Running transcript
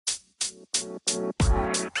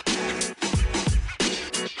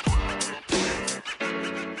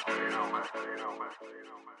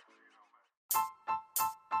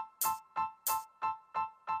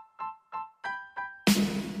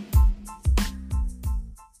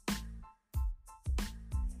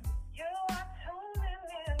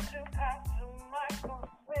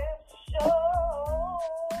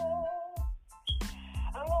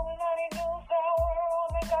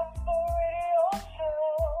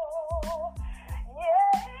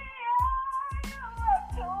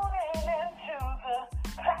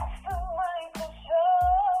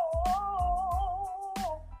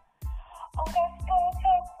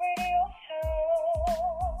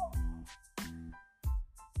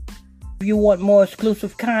If you want more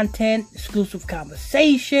exclusive content, exclusive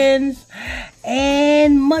conversations,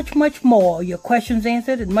 and much, much more, your questions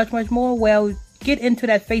answered and much, much more, well, get into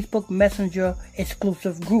that Facebook Messenger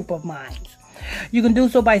exclusive group of mine. You can do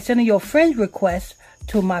so by sending your friend requests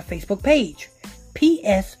to my Facebook page,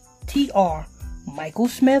 PSTR Michael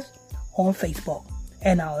Smith on Facebook,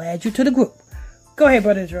 and I'll add you to the group. Go ahead,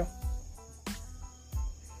 Brother Israel.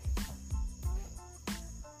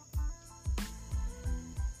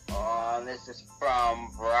 This is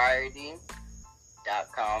from Variety.com.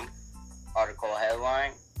 Article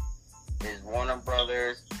headline is Warner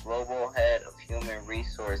Brothers Global Head of Human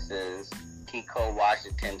Resources, Kiko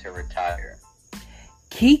Washington, to retire.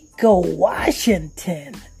 Kiko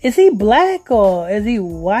Washington. Is he black or is he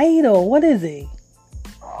white or what is he?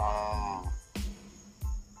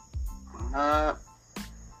 I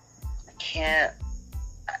can't.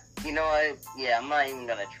 You know what? Yeah, I'm not even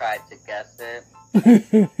gonna try to guess it.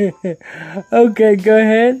 Okay, go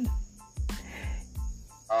ahead.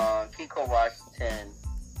 Kiko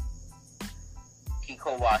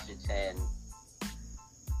Washington,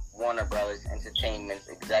 Warner Brothers Entertainment's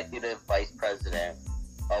Executive Vice President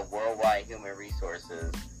of Worldwide Human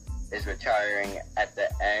Resources, is retiring at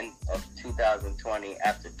the end of 2020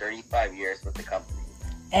 after 35 years with the company.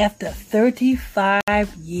 After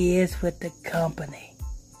 35 years with the company.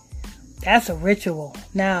 That's a ritual.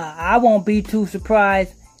 Now, I won't be too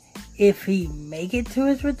surprised if he make it to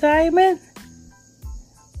his retirement.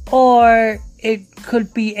 Or it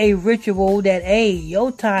could be a ritual that, hey,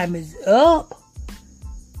 your time is up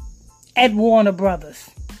at Warner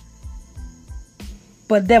Brothers.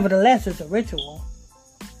 But nevertheless, it's a ritual.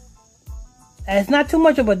 And it's not too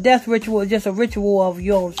much of a death ritual. It's just a ritual of,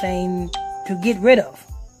 you know what I'm saying, to get rid of.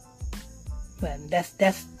 But that's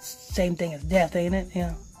same thing as death, ain't it?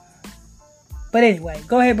 Yeah. But anyway,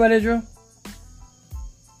 go ahead, Brother Drew.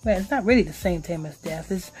 Man, it's not really the same thing as death.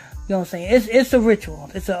 It's, you know what I'm saying? It's a ritual.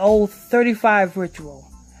 It's an old 35 ritual.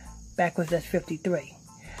 Backwards, that's 53.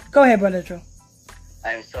 Go ahead, Brother Drew.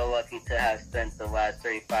 I'm so lucky to have spent the last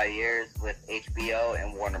 35 years with HBO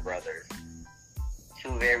and Warner Brothers.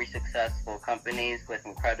 Two very successful companies with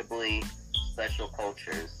incredibly special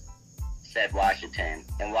cultures, said Washington.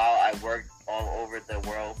 And while I worked all over the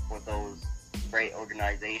world for those great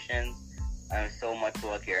organizations, I'm so much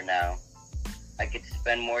luckier now. I get to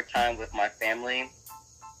spend more time with my family,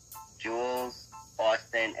 Jules,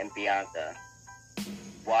 Austin, and Bianca.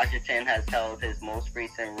 Washington has held his most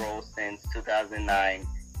recent role since 2009,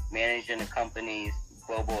 managing the company's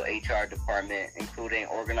global HR department, including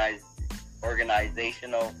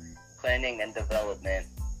organizational planning and development,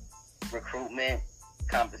 recruitment,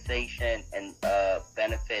 compensation and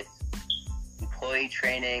benefits, employee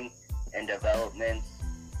training and development,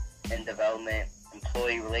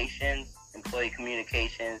 employee relations, employee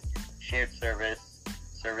communications, shared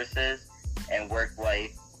services, and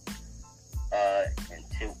work-life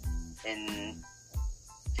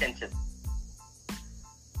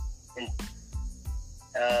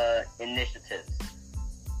initiatives.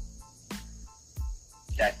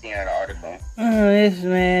 That's the end of the article. This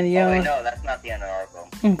man, yo. Oh, wait, no, that's not the end of the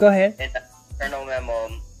article. Go ahead. In the internal memo,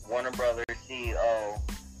 Warner Brothers CEO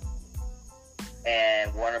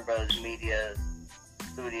and Warner Brothers Media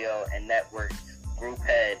Studio and Networks Group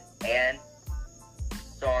Head Ann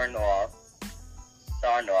Sarnoff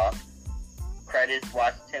credits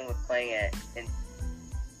Washington with playing an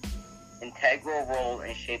integral role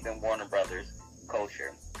in shaping Warner Brothers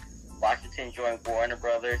culture. Washington joined Warner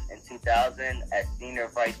Brothers in 2000 as Senior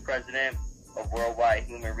Vice President of Worldwide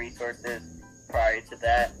Human Resources. Prior to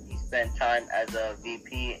that, he spent time as a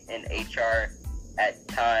VP in HR at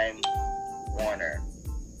Time Warner.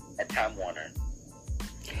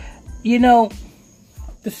 You know,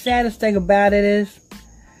 the saddest thing about it is,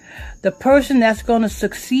 the person that's going to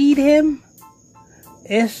succeed him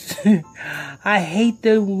is, I hate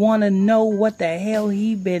to want to know what the hell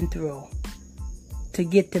he been through to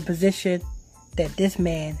get the position that this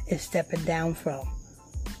man is stepping down from.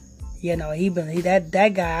 You know, that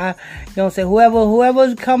guy, you know what I'm saying,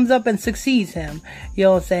 whoever comes up and succeeds him, you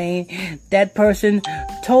know what I'm saying, that person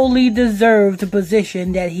totally deserves the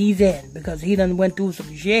position that he's in, because he done went through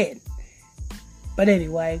some shit. But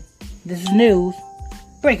anyway, this is news,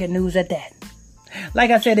 breaking news at that. Like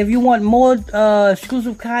I said, if you want more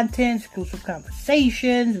exclusive content, exclusive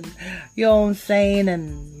conversations, and, you know what I'm saying,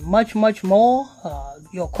 and much, much more,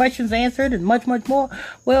 your questions answered and much, much more,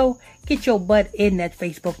 well, get your butt in that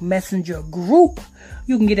Facebook Messenger group.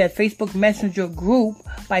 You can get that Facebook Messenger group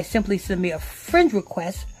by simply sending me a friend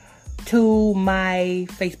request to my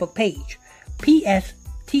Facebook page,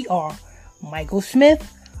 PSTR Michael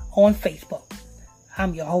Smith on Facebook.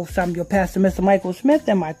 I'm your host, I'm your pastor, Mr. Michael Smith,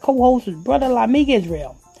 and my co-host is Brother Lamig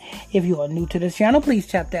Israel. If you are new to this channel, please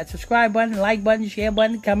tap that subscribe button, like button, share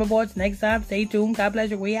button, comment boards. Next time, stay tuned. God bless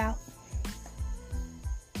you. We out.